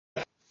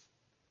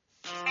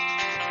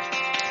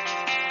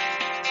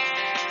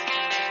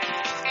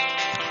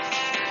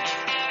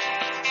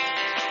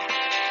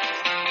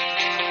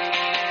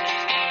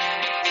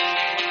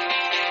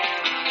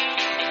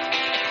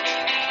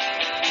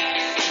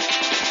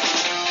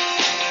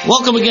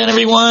Welcome again,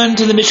 everyone,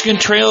 to the Michigan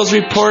Trails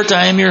Report.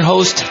 I am your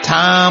host,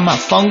 Tom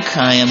Funk.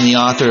 I am the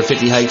author of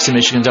 50 Hikes in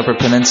Michigan's Upper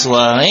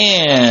Peninsula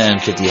and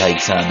 50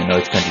 Hikes on the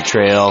North Country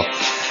Trail,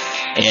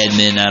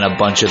 admin on a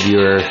bunch of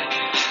your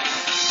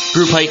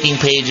group hiking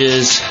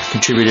pages,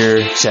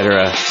 contributor,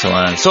 etc., so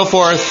on and so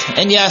forth.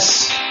 And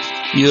yes,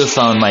 you have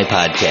found my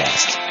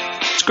podcast.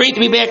 It's great to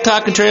be back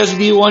talking trails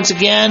with you once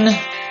again.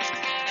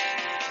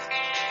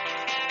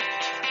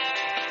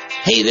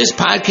 Hey, this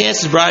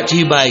podcast is brought to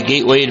you by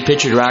Gateway to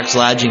Pictured Rocks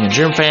Lodging in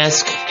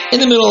Germfast, in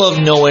the middle of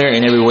nowhere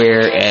and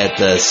everywhere at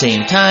the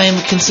same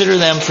time. Consider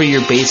them for your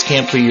base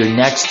camp for your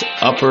next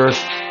Upper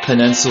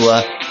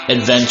Peninsula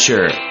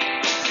adventure.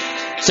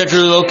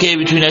 Centrally located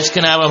between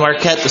Escanaba,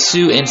 Marquette, the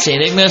Sioux, and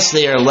St. Ignace,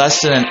 they are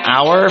less than an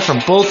hour from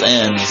both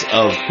ends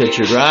of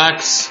Pictured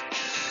Rocks.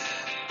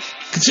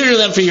 Consider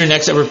them for your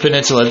next Upper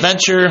Peninsula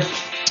adventure.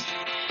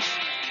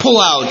 Pull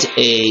out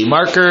a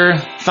marker,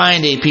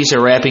 find a piece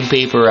of wrapping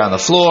paper on the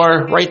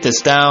floor, write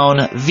this down,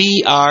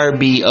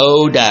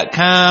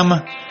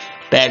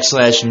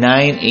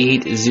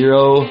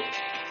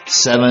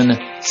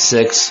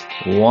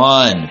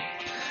 vrbo.com/980761.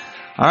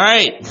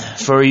 Alright,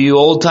 for you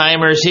old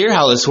timers here,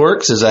 how this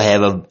works is I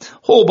have a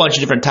whole bunch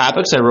of different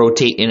topics I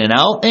rotate in and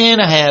out,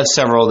 and I have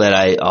several that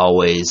I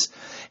always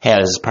have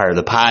as part of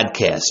the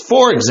podcast.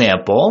 For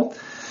example,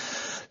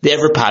 the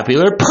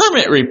ever-popular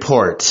permit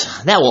report.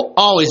 That will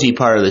always be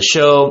part of the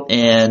show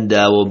and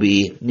will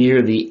be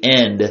near the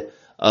end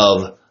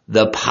of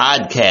the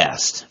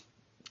podcast.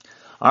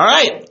 All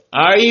right,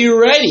 are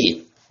you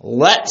ready?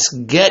 Let's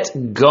get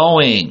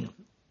going.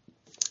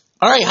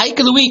 All right, hike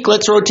of the week.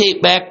 Let's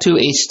rotate back to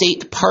a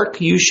state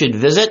park you should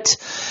visit.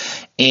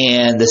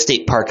 And the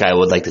state park I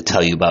would like to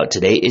tell you about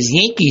today is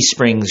Yankee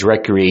Springs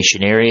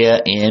Recreation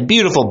Area in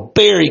beautiful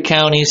Barry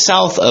County,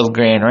 south of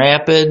Grand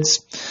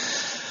Rapids.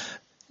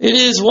 It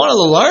is one of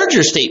the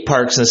larger state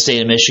parks in the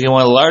state of Michigan,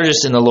 one of the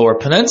largest in the Lower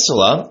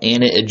Peninsula,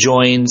 and it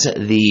adjoins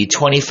the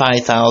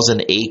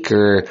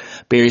 25,000-acre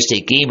Barry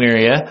State Game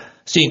Area.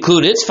 So you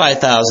include its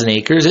 5,000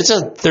 acres, it's a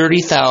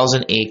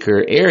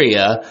 30,000-acre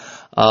area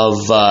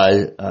of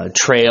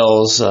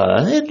trails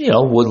and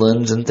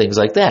woodlands and things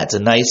like that. It's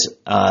a nice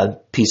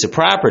piece of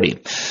property.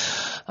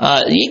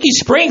 Yankee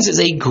Springs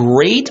is a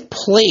great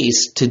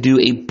place to do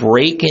a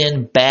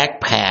break-in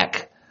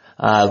backpack.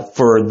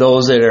 For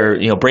those that are,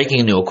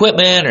 breaking new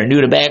equipment or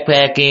new to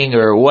backpacking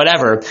or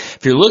whatever.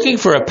 If you're looking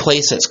for a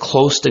place that's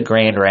close to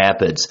Grand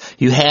Rapids,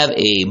 you have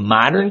a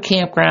modern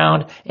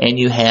campground and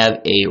you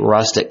have a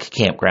rustic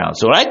campground.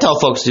 So what I tell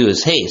folks to do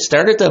is, hey,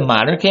 start at the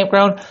modern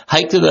campground,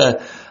 hike to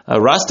the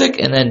rustic,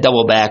 and then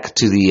double back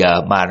to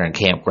the modern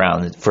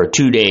campground for a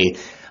 2-day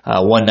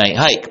one-night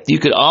hike. You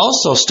could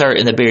also start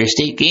in the Barry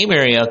State Game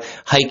Area,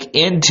 hike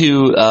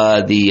into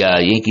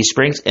the Yankee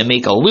Springs, and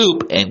make a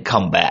loop and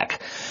come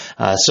back.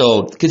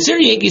 So consider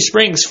Yankee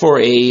Springs for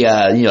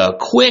a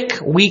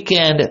quick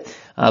weekend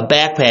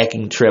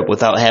backpacking trip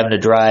without having to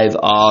drive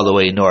all the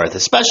way north,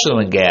 especially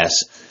when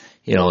gas,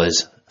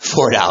 is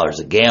 $4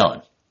 a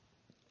gallon.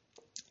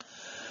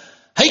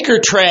 Hiker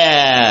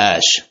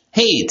trash.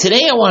 Hey,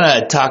 today I want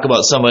to talk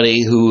about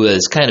somebody who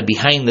is kind of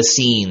behind the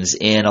scenes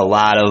in a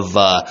lot of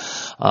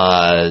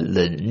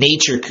the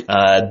nature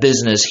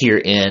business here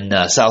in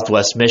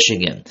Southwest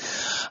Michigan.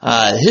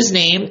 His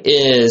name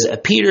is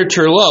Peter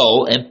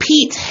Turlot, and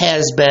Pete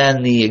has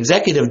been the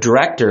executive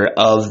director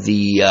of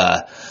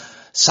the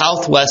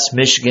Southwest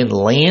Michigan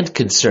Land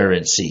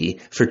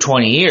Conservancy for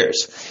 20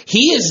 years.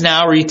 He is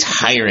now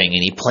retiring,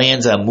 and he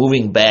plans on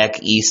moving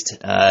back east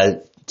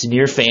to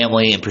near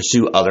family and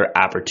pursue other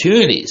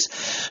opportunities.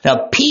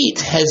 Now, Pete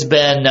has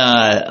been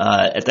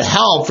at the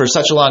helm for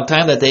such a long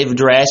time that they've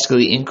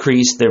drastically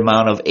increased their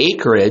amount of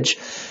acreage.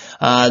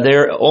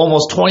 They're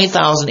almost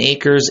 20,000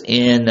 acres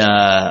in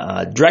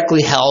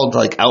directly held,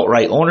 like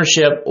outright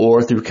ownership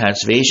or through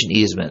conservation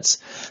easements.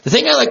 The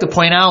thing I like to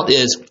point out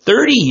is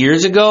 30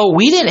 years ago,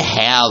 we didn't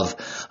have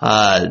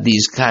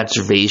these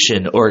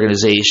conservation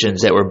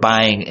organizations that were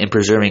buying and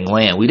preserving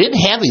land. We didn't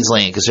have these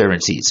land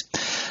conservancies.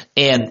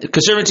 And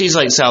conservancies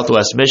like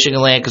Southwest Michigan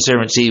Land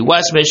Conservancy,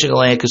 West Michigan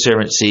Land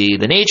Conservancy,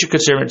 the Nature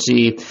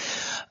Conservancy,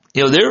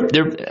 they're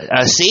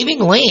saving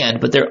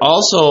land, but they're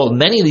also,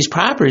 many of these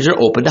properties are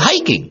open to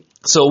hiking.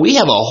 So we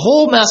have a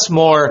whole mess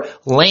more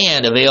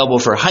land available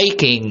for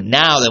hiking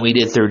now than we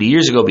did 30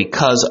 years ago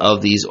because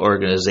of these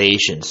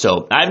organizations.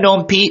 So I've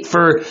known Pete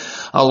for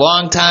a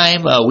long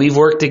time. We've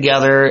worked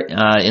together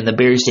in the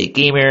Barry State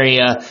Game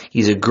Area.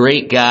 He's a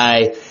great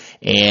guy,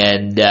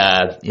 and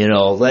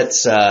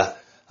let's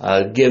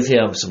give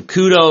him some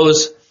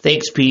kudos.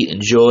 Thanks, Pete.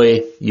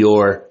 Enjoy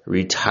your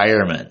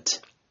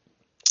retirement.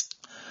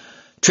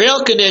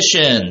 Trail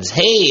conditions.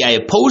 Hey, I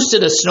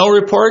posted a snow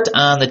report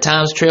on the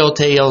Tom's Trail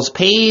Tales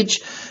page.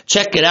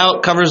 Check it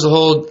out. Covers the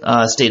whole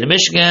state of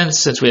Michigan,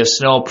 since we have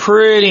snow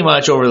pretty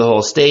much over the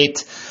whole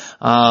state.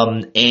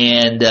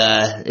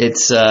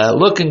 It's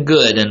looking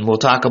good, and we'll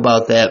talk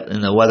about that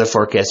in the weather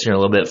forecast here in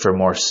a little bit for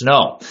more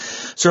snow.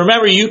 So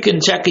remember, you can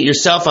check it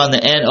yourself on the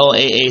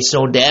NOAA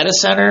Snow Data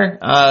Center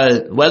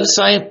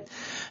website.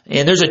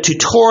 And there's a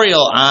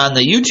tutorial on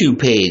the YouTube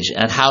page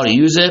on how to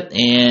use it,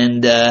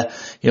 and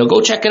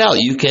go check it out.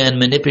 You can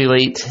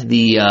manipulate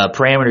the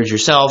parameters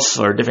yourself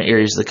for different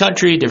areas of the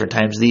country, different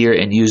times of the year,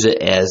 and use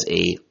it as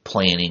a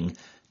planning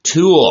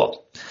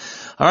tool.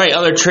 All right,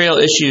 other trail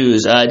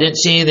issues. I didn't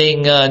see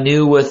anything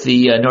new with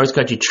the North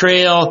Country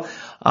Trail.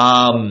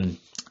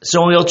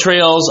 Snowmobile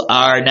trails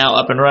are now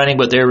up and running,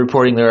 but they're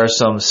reporting there are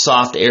some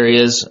soft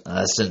areas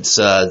since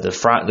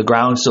the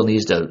ground still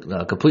needs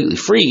to completely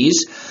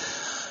freeze.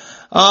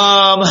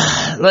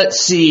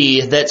 Let's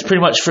see. That's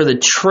pretty much for the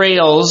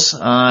trails,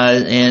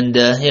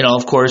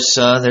 of course,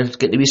 there's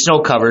getting to be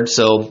snow covered,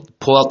 so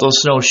pull out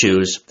those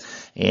snowshoes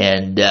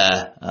and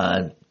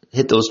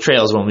hit those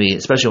trails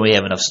especially when we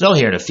have enough snow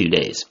here in a few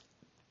days.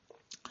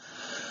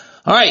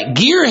 All right,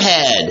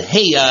 Gearhead.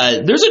 Hey,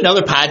 there's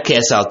another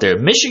podcast out there,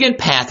 Michigan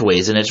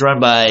Pathways, and it's run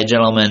by a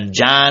gentleman,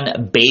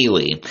 John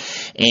Bailey.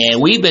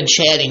 And we've been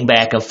chatting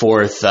back and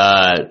forth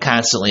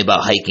constantly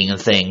about hiking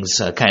and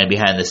things, kind of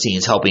behind the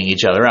scenes, helping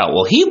each other out.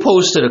 Well, he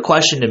posted a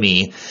question to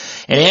me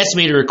and asked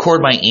me to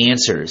record my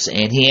answers.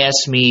 And he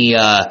asked me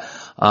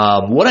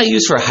what I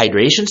use for a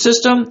hydration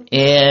system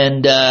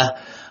and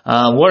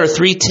what are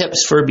 3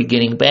 tips for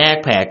beginning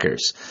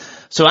backpackers.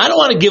 So I don't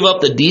want to give up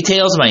the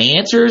details of my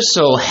answers,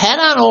 so head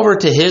on over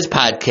to his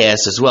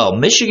podcast as well,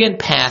 Michigan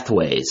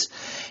Pathways.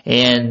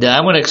 And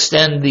I'm going to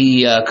extend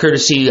the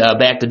courtesy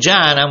back to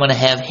John. I'm going to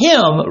have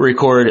him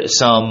record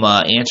some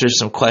answers,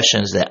 some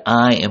questions that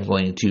I am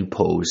going to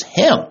pose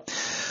him.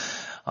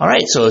 All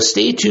right, so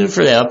stay tuned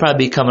for that. It'll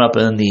probably be coming up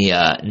in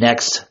the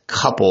next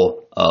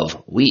couple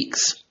of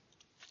weeks.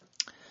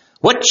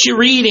 What you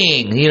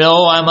reading?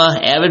 I'm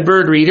an avid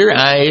bird reader.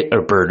 I'm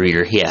a bird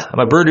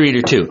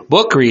reader too.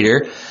 Book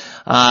reader.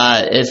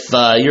 If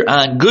you're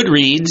on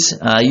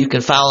Goodreads, you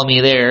can follow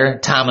me there,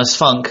 Thomas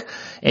Funk,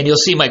 and you'll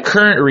see my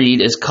current read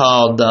is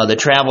called The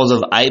Travels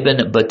of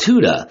Ibn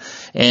Battuta.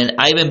 And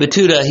Ibn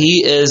Battuta,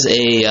 he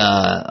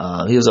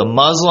was a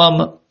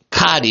Muslim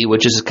Qadi,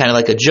 which is kind of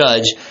like a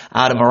judge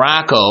out of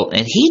Morocco,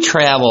 and he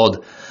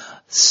traveled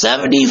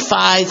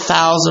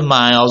 75,000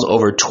 miles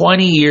over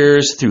 20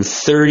 years through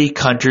 30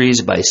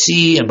 countries by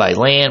sea and by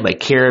land, by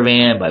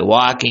caravan, by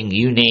walking,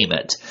 you name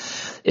it.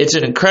 It's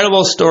an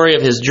incredible story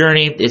of his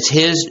journey. It's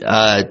his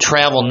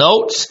travel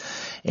notes,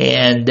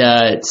 and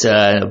it's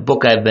a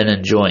book I've been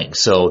enjoying.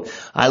 So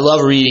I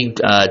love reading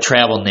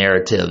travel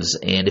narratives.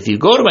 And if you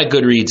go to my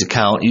Goodreads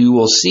account, you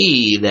will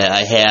see that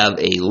I have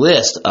a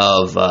list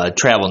of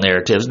travel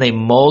narratives, and they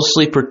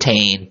mostly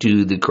pertain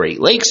to the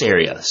Great Lakes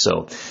area.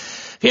 So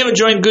if you haven't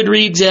joined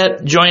Goodreads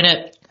yet, join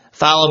it.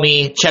 Follow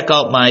me, check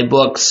out my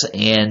books,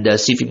 and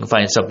see if you can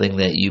find something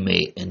that you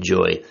may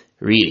enjoy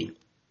reading.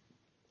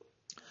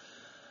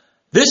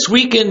 This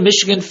week in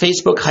Michigan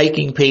Facebook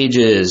hiking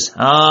pages.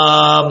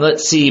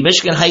 Let's see.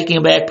 Michigan Hiking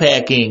and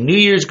Backpacking. New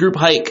Year's group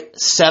hike,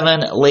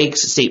 7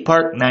 Lakes State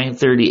Park,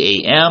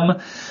 9:30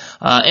 a.m.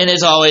 And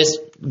as always,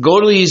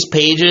 go to these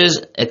pages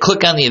and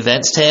click on the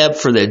events tab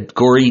for the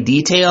gory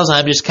details.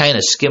 I'm just kind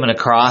of skimming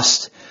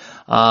across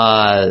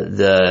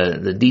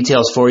the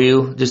details for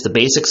you, just the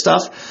basic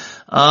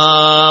stuff.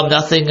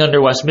 Nothing under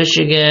West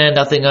Michigan,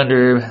 nothing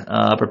under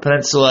Upper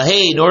Peninsula.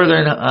 Hey,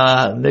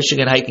 Northern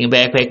Michigan Hiking and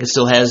Backpacking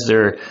still has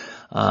their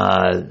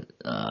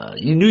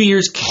New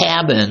Year's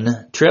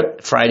cabin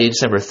trip, Friday,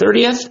 December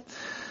 30th.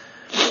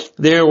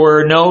 There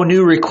were no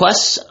new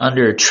requests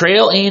under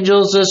Trail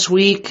Angels this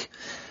week.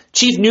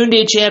 Chief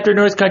Noonday Chapter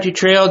North Country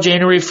Trail,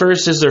 January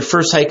 1st is their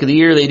first hike of the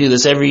year. They do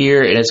this every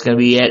year, and it's going to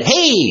be at,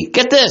 hey,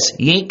 get this,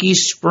 Yankee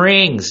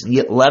Springs,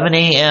 11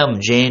 a.m.,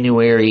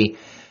 January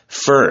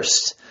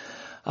 1st.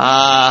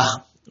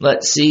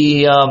 Let's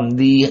see,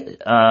 the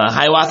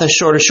Hiawatha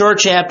Shore to Shore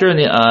chapter in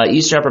the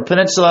Eastern Upper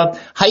Peninsula,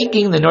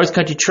 hiking the North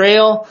Country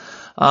Trail.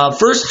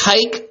 First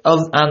hike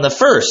on the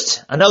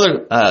 1st,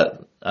 another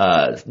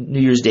New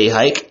Year's Day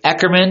hike,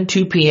 Eckerman,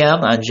 2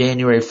 p.m. on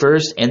January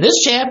 1st. And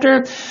this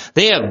chapter,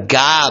 they have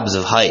gobs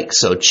of hikes.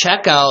 So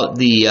check out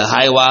the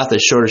Hiawatha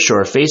Shore to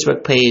Shore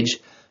Facebook page.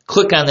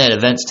 Click on that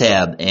events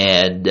tab,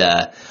 and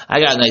I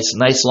got a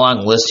nice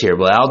long list here,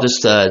 but I'll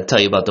just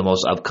tell you about the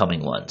most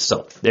upcoming ones.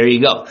 So there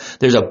you go.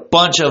 There's a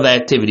bunch of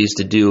activities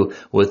to do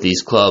with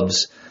these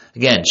clubs.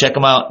 Again, check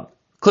them out.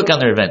 Click on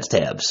their events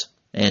tabs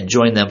and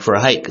join them for a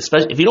hike.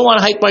 Especially if you don't want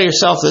to hike by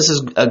yourself, this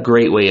is a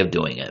great way of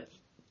doing it.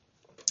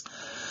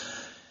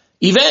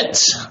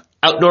 Events.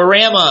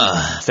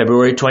 Outdoorama,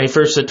 February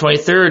 21st to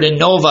 23rd in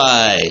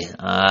Novi.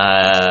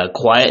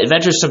 Quiet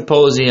Adventure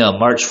Symposium,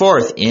 March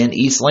 4th in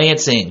East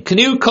Lansing.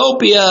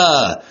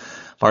 Canoecopia,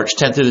 March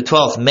 10th through the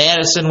 12th,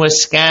 Madison,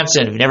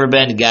 Wisconsin. If you've never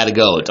been, you got to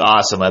go. It's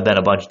awesome. I've been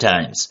a bunch of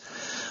times.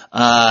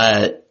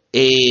 An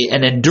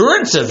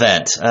endurance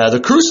event,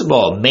 the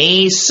Crucible,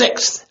 May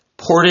 6th,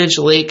 Portage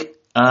Lake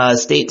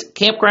State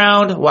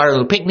Campground,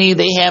 Waterloo Pinckney.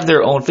 They have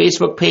their own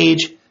Facebook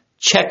page.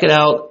 Check it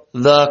out,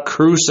 the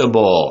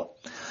Crucible.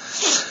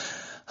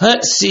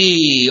 Let's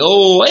see.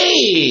 Oh,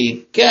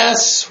 hey,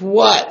 guess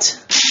what?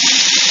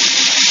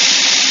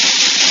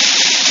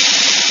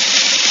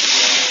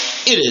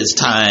 It is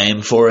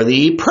time for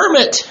the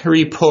permit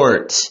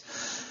report.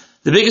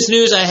 The biggest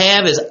news I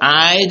have is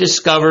I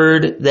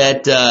discovered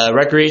that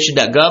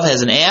recreation.gov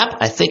has an app.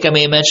 I think I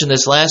may have mentioned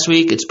this last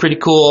week. It's pretty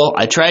cool.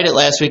 I tried it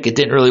last week. It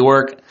didn't really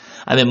work.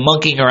 I've been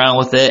monkeying around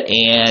with it,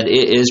 and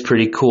it is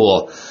pretty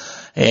cool.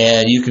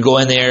 And you can go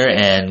in there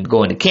and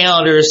go into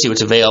calendars, see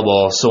what's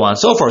available, so on and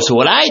so forth. So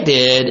what I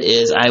did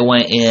is I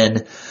went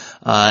in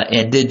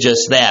and did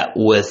just that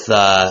with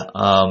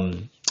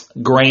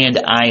Grand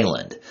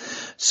Island.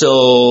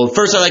 So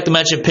first I'd like to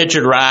mention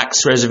Pictured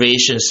Rocks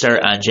reservations start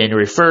on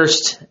January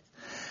 1st.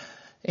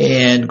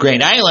 And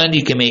Grand Island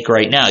you can make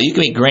right now. You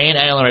can make Grand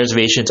Island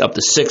reservations up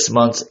to 6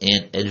 months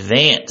in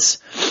advance.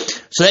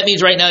 So that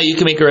means right now you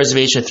can make a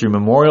reservation through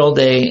Memorial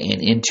Day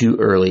and into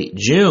early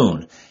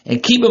June.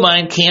 And keep in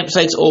mind,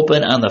 campsites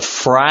open on the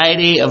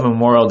Friday of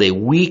Memorial Day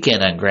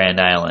weekend on Grand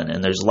Island.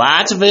 And there's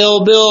lots of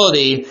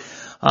availability,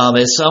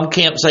 as some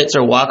campsites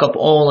are walk-up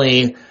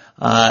only.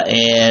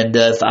 And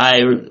if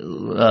I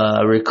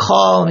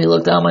recall, let me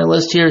look down my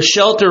list here,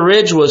 Shelter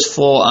Ridge was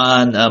full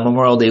on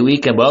Memorial Day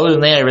weekend, but other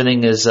than that,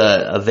 everything is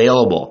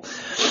available.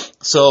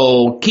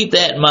 So keep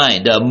that in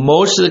mind.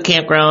 Most of the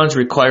campgrounds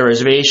require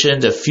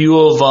reservations. A few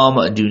of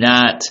them do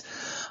not.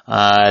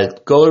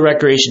 Go to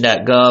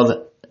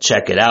recreation.gov,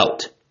 check it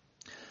out.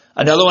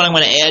 Another one I'm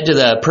going to add to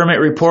the permit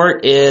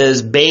report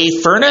is Bay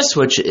Furnace,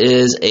 which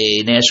is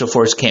a National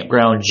Forest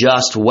campground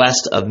just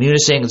west of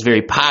Munising. It's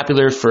very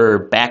popular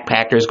for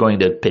backpackers going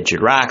to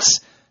Pictured Rocks.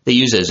 They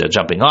use it as a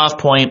jumping off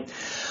point.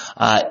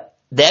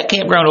 That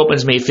campground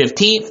opens May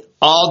 15th.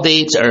 All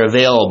dates are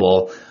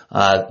available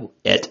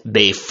at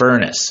Bay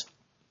Furnace.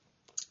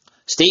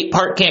 State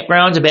park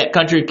campgrounds and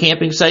backcountry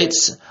camping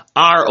sites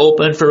are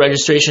open for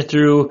registration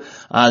through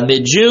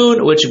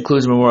mid-June, which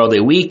includes Memorial Day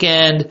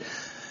weekend.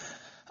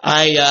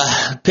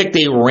 I picked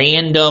a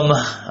random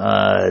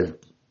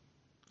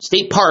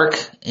state park,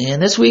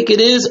 and this week it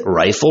is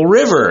Rifle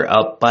River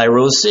up by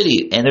Rose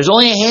City. And there's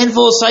only a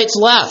handful of sites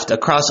left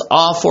across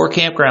all 4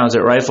 campgrounds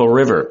at Rifle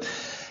River.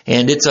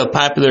 And it's a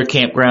popular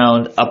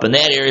campground up in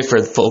that area for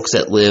the folks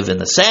that live in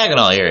the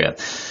Saginaw area.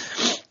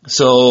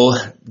 So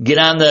get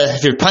on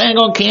if you're planning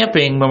on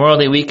camping Memorial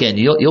Day weekend,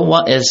 you'll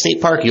want, at a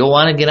state park, you'll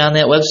want to get on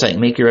that website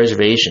and make your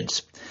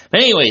reservations.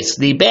 But anyways,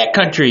 the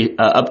backcountry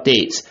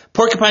updates.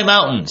 Porcupine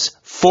Mountains.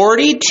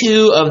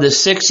 42 of the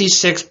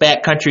 66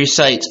 backcountry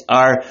sites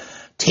are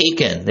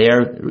taken. They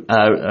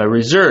are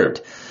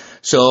reserved.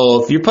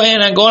 So if you're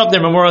planning on going up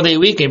there Memorial Day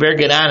weekend, you better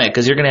get on it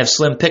because you're going to have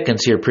slim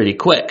pickings here pretty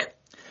quick.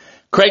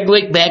 Craig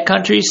Lake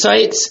backcountry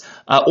sites,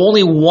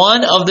 only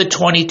one of the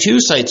 22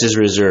 sites is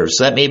reserved.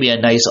 So that may be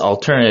a nice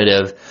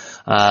alternative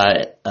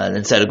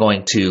instead of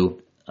going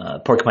to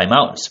Porcupine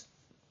Mountains.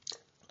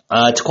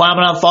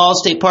 Tequamanon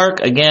Falls State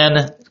Park,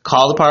 again,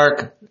 call the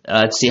park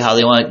to see how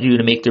they want you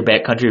to make their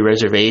backcountry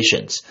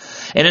reservations.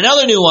 And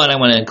another new one I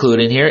want to include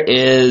in here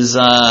is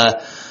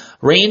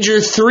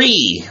Ranger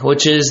 3,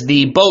 which is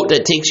the boat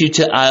that takes you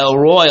to Isle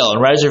Royale.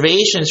 And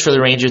reservations for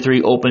the Ranger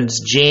 3 opens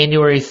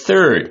January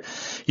 3rd.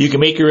 You can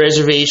make your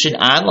reservation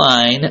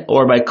online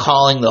or by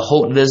calling the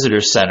Houghton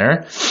Visitor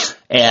Center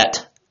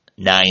at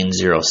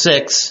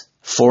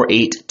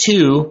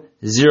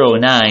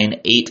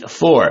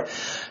 906-482-0984.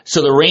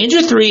 So the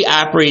Ranger 3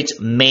 operates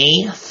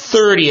May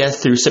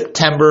 30th through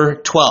September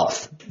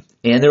 12th.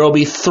 And there will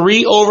be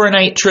 3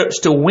 overnight trips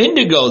to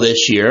Wendigo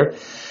this year.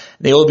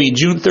 They will be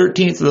June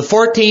 13th to the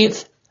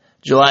 14th,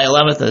 July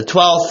 11th to the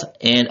 12th,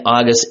 and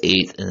August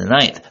 8th and the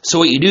 9th. So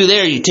what you do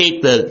there, you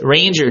take the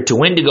Ranger to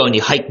Wendigo and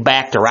you hike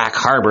back to Rock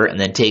Harbor and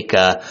then take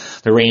the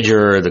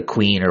Ranger or the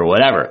Queen or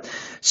whatever.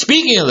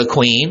 Speaking of the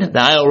Queen,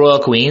 the Isle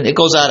Royale Queen, it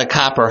goes out of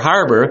Copper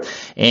Harbor,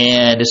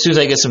 and as soon as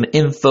I get some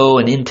info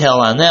and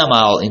intel on them,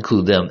 I'll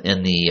include them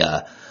in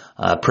the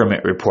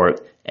permit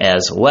report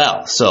as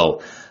well. So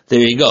there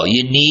you go.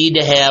 You need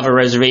to have a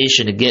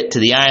reservation to get to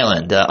the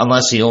island,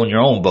 unless you own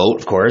your own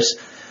boat, of course.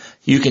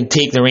 You can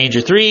take the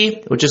Ranger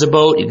 3, which is a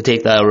boat. You can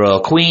take the Isle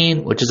Royale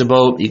Queen, which is a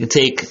boat. You can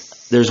take,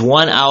 there's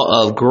one out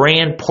of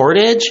Grand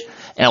Portage,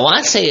 and I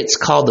want to say it's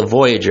called the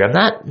Voyager. I'm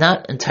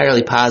not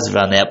entirely positive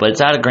on that, but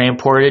it's out of Grand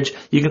Portage.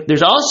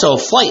 There's also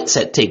flights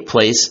that take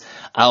place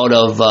out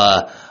of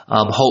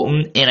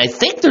Houghton, and I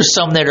think there's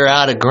some that are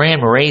out of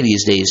Grand Marais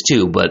these days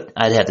too, but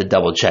I'd have to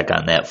double check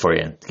on that for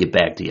you to get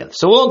back to you.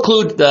 So we'll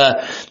include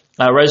the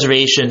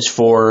reservations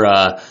for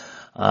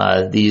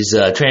these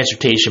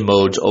transportation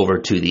modes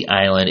over to the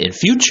island in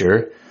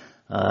future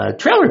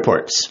trail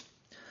reports.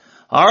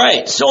 All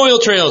right, Snow Wheel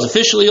Trails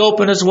officially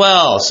open as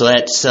well, so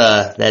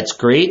that's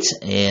great,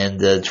 and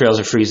the trails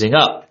are freezing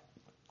up.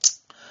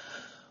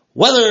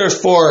 Weather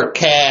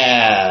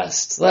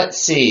forecast.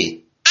 Let's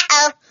see.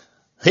 Uh-oh.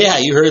 Yeah,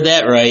 you heard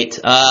that right.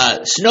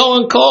 Snow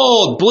and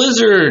cold,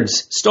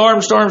 blizzards,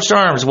 storms.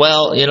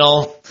 Well,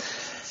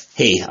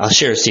 hey, I'll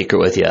share a secret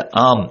with you.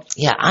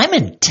 Yeah, I'm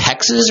in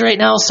Texas right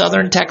now,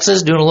 southern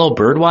Texas, doing a little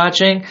bird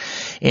watching,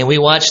 and we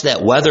watched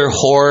that weather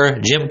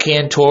whore, Jim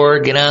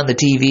Cantor, get on the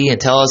TV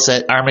and tell us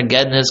that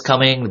Armageddon is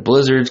coming, the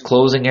blizzards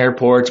closing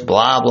airports,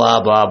 blah,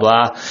 blah, blah,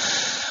 blah.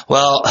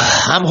 Well,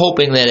 I'm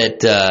hoping that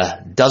it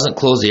doesn't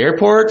close the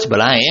airports, but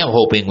I am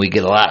hoping we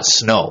get a lot of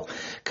snow.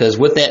 because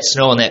with that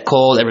snow and that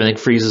cold, everything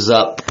freezes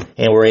up,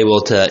 and we're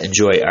able to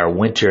enjoy our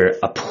winter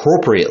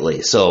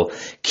appropriately. So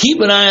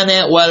keep an eye on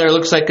that weather. It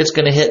looks like it's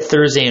going to hit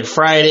Thursday and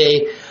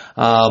Friday.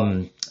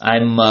 I'm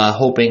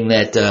hoping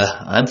that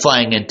I'm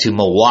flying into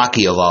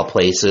Milwaukee of all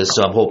places,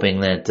 so I'm hoping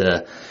that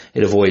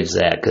it avoids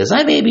that, because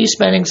I may be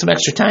spending some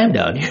extra time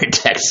down here in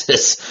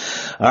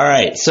Texas. All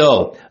right,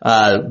 so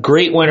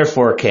great winter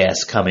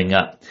forecast coming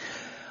up.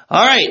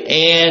 All right,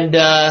 and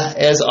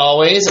as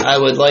always, I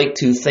would like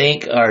to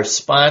thank our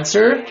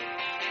sponsor,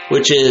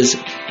 which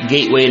is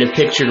Gateway to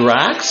Pictured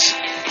Rocks.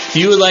 If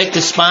you would like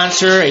to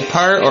sponsor a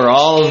part or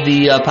all of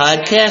the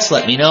podcasts,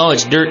 let me know.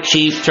 It's dirt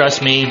cheap,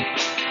 trust me.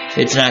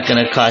 It's not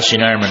going to cost you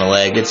an arm and a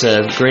leg. It's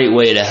a great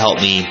way to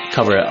help me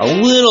cover a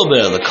little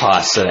bit of the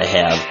costs that I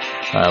have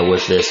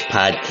with this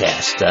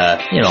podcast.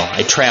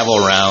 I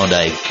travel around,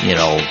 I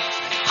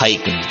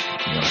hike and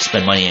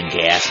spend money on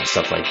gas and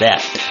stuff like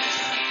that.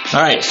 All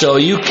right, so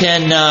you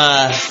can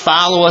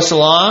follow us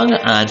along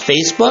on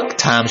Facebook,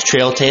 Tom's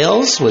Trail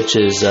Tales, which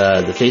is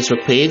the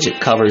Facebook page.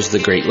 It covers the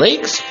Great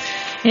Lakes.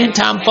 And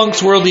Tom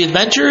Funk's Worldly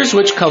Adventures,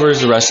 which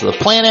covers the rest of the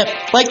planet,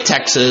 like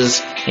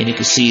Texas. And you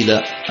can see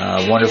the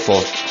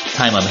wonderful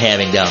time I'm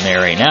having down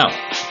there right now.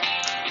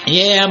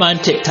 Yeah, I'm on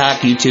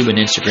TikTok, YouTube, and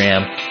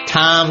Instagram,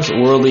 Tom's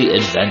Worldly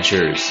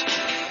Adventures.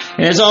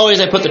 And as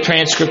always, I put the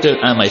transcript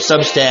on my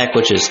Substack,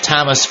 which is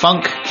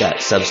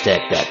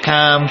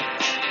thomasfunk.substack.com.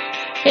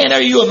 And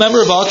are you a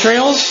member of All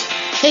Trails?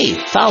 Hey,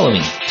 follow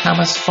me,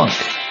 Thomas Funk.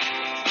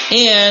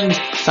 And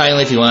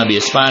finally, if you want to be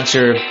a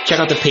sponsor, check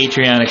out the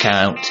Patreon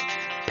account,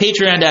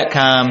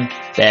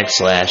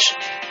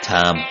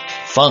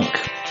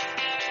 patreon.com/TomFunk.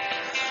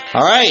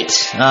 All right,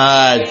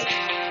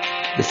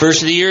 the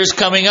first of the year is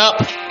coming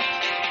up.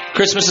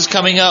 Christmas is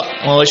coming up.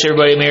 I want to wish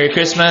everybody a Merry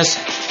Christmas,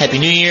 Happy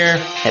New Year,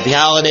 Happy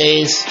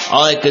Holidays,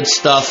 all that good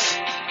stuff.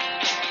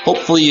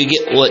 Hopefully you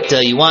get what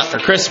you want for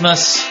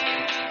Christmas.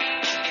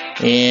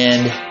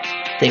 And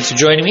thanks for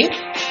joining me.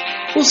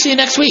 We'll see you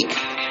next week.